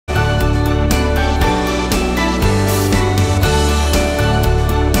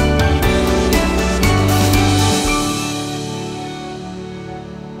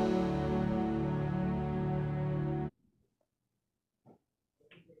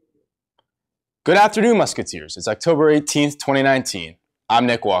Good afternoon, Musketeers. It's October 18th, 2019. I'm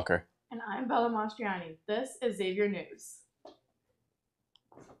Nick Walker. And I'm Bella Mastriani. This is Xavier News.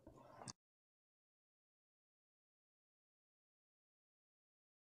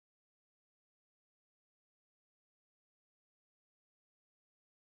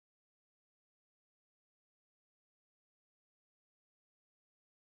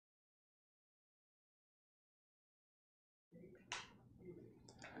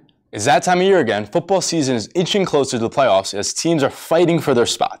 It's that time of year again. Football season is inching closer to the playoffs as teams are fighting for their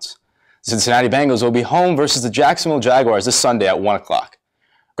spots. The Cincinnati Bengals will be home versus the Jacksonville Jaguars this Sunday at 1 o'clock.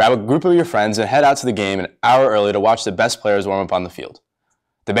 Grab a group of your friends and head out to the game an hour early to watch the best players warm up on the field.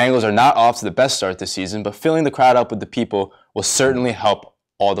 The Bengals are not off to the best start this season, but filling the crowd up with the people will certainly help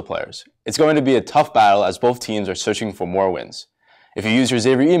all the players. It's going to be a tough battle as both teams are searching for more wins. If you use your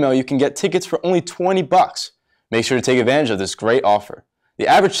Xavier email, you can get tickets for only $20. Make sure to take advantage of this great offer. The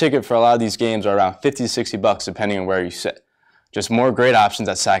average ticket for a lot of these games are around $50 to $60 depending on where you sit. Just more great options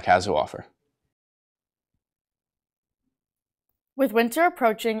that SAC has to offer. With winter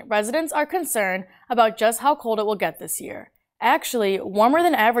approaching, residents are concerned about just how cold it will get this year. Actually, warmer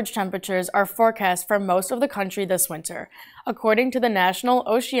than average temperatures are forecast for most of the country this winter, according to the National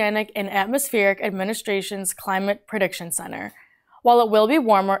Oceanic and Atmospheric Administration's Climate Prediction Center. While it will be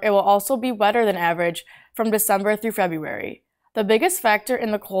warmer, it will also be wetter than average from December through February. The biggest factor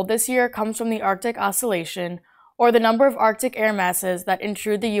in the cold this year comes from the Arctic Oscillation, or the number of Arctic air masses that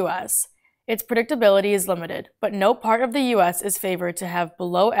intrude the U.S. Its predictability is limited, but no part of the U.S. is favored to have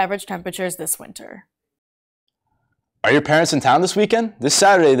below average temperatures this winter. Are your parents in town this weekend? This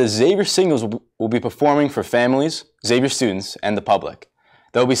Saturday, the Xavier Singers will be performing for families, Xavier students, and the public.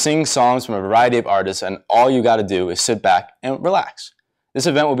 They'll be singing songs from a variety of artists, and all you got to do is sit back and relax. This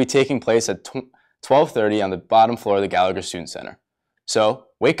event will be taking place at 12:30 on the bottom floor of the Gallagher Student Center. So,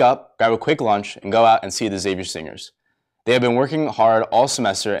 wake up, grab a quick lunch, and go out and see the Xavier Singers. They have been working hard all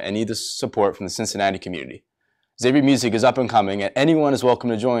semester and need the support from the Cincinnati community. Xavier music is up and coming, and anyone is welcome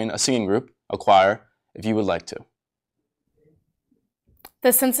to join a singing group, a choir, if you would like to.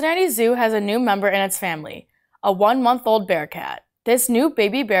 The Cincinnati Zoo has a new member in its family, a 1-month-old bear cat. This new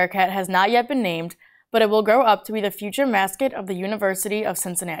baby bear cat has not yet been named, but it will grow up to be the future mascot of the University of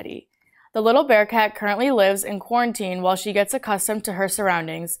Cincinnati. The little bear cat currently lives in quarantine while she gets accustomed to her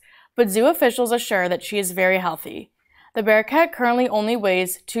surroundings, but zoo officials assure that she is very healthy. The bear cat currently only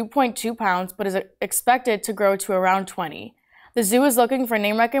weighs 2.2 pounds but is expected to grow to around 20. The zoo is looking for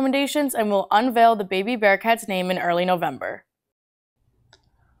name recommendations and will unveil the baby bear cat's name in early November.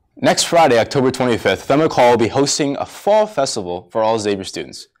 Next Friday, October 25th, Fenwick Hall will be hosting a fall festival for all Xavier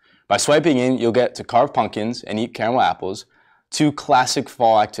students. By swiping in, you'll get to carve pumpkins and eat caramel apples, two classic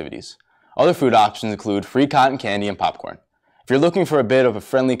fall activities. Other food options include free cotton candy and popcorn. If you're looking for a bit of a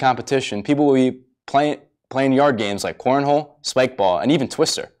friendly competition, people will be playing yard games like cornhole, spike ball, and even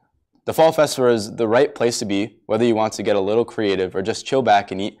Twister. The Fall Festival is the right place to be, whether you want to get a little creative or just chill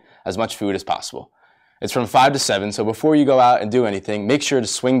back and eat as much food as possible. It's from 5 to 7, so before you go out and do anything, make sure to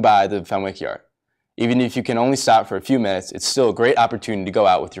swing by the Fenwick Yard. Even if you can only stop for a few minutes, it's still a great opportunity to go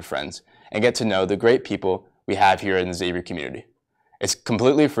out with your friends and get to know the great people we have here in the Xavier community. It's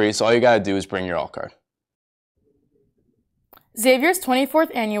completely free, so all you gotta do is bring your alt card. Xavier's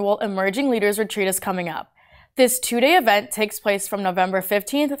 24th annual Emerging Leaders Retreat is coming up. This 2-day event takes place from November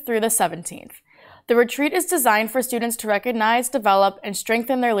 15th through the 17th. The retreat is designed for students to recognize, develop, and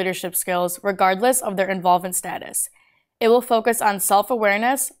strengthen their leadership skills regardless of their involvement status. It will focus on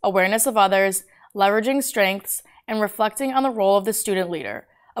self-awareness, awareness of others, leveraging strengths, and reflecting on the role of the student leader.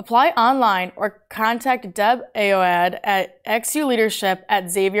 Apply online or contact Deb Aoad at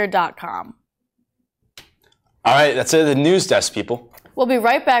xuleadership@xavier.com. All right, that's it, the news desk, people. We'll be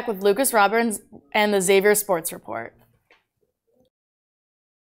right back with Lucas Robbins and the Xavier Sports Report.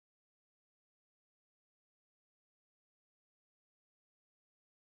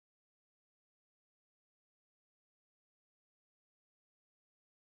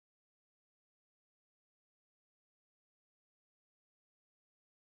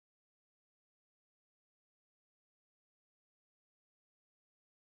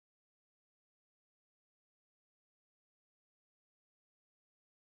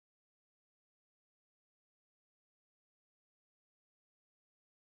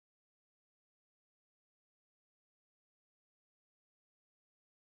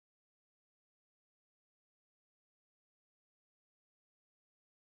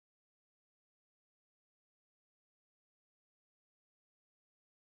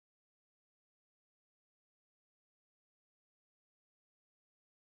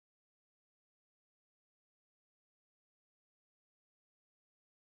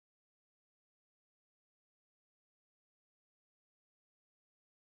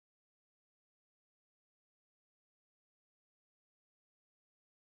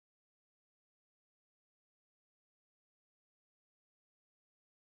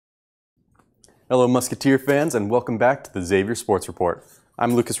 Hello Musketeer fans and welcome back to the Xavier Sports Report.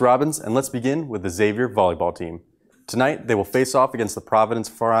 I'm Lucas Robbins and let's begin with the Xavier volleyball team. Tonight they will face off against the Providence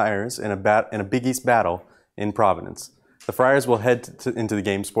Friars in a Big East battle in Providence. The Friars will head into the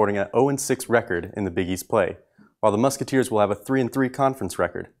game sporting an 0-6 record in the Big East play, while the Musketeers will have a 3-3 conference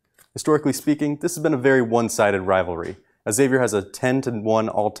record. Historically speaking, this has been a very one-sided rivalry, as Xavier has a 10-1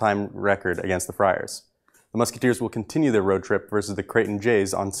 all-time record against the Friars. The Musketeers will continue their road trip versus the Creighton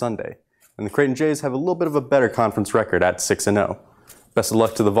Jays on Sunday, and the Creighton Jays have a little bit of a better conference record at 6-0. Best of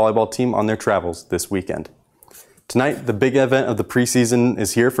luck to the volleyball team on their travels this weekend. Tonight, the big event of the preseason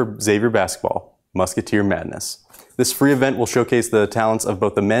is here for Xavier basketball, Musketeer Madness. This free event will showcase the talents of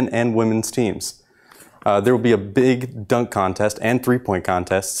both the men and women's teams. There will be a big dunk contest and three-point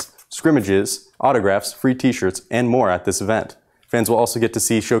contests, scrimmages, autographs, free t-shirts, and more at this event. Fans will also get to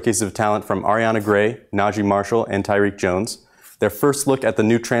see showcases of talent from Ariana Gray, Najee Marshall, and Tyreek Jones, their first look at the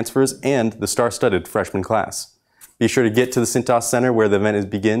new transfers, and the star-studded freshman class. Be sure to get to the Cintas Center where the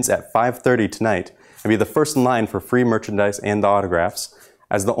event begins at 5:30 tonight and be the first in line for free merchandise and the autographs,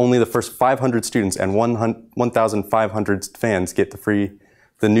 as only the first 500 students and 1,500 fans get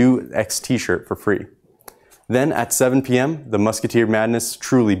the new X t-shirt for free. Then at 7 p.m., the Musketeer Madness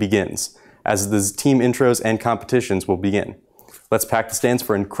truly begins, as the team intros and competitions will begin. Let's pack the stands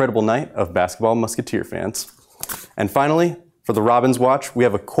for an incredible night of basketball Musketeer fans. And finally, for the Robbins Watch, we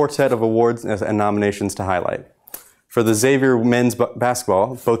have a quartet of awards and nominations to highlight. For the Xavier men's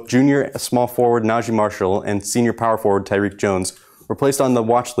basketball, both junior small forward Najee Marshall and senior power forward Tyreek Jones were placed on the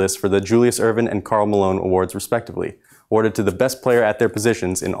watch list for the Julius Ervin and Karl Malone Awards respectively, awarded to the best player at their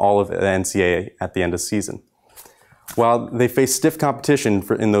positions in all of the NCAA at the end of the season. While they face stiff competition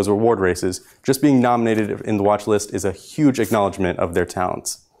in those award races, just being nominated in the watch list is a huge acknowledgement of their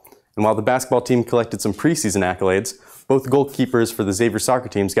talents. And while the basketball team collected some preseason accolades, both goalkeepers for the Xavier soccer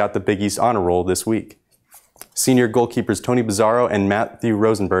teams got the Big East honor roll this week. Senior goalkeepers Tony Bizzarro and Matthew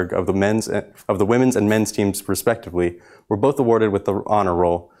Rosenberg of the women's and men's teams respectively were both awarded with the honor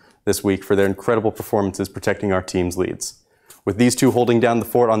roll this week for their incredible performances protecting our team's leads. With these two holding down the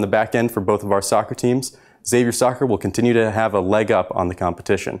fort on the back end for both of our soccer teams, Xavier Soccer will continue to have a leg up on the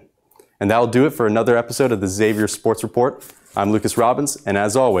competition. And that'll do it for another episode of the Xavier Sports Report. I'm Lucas Robbins, and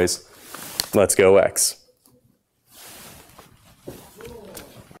as always, let's go X.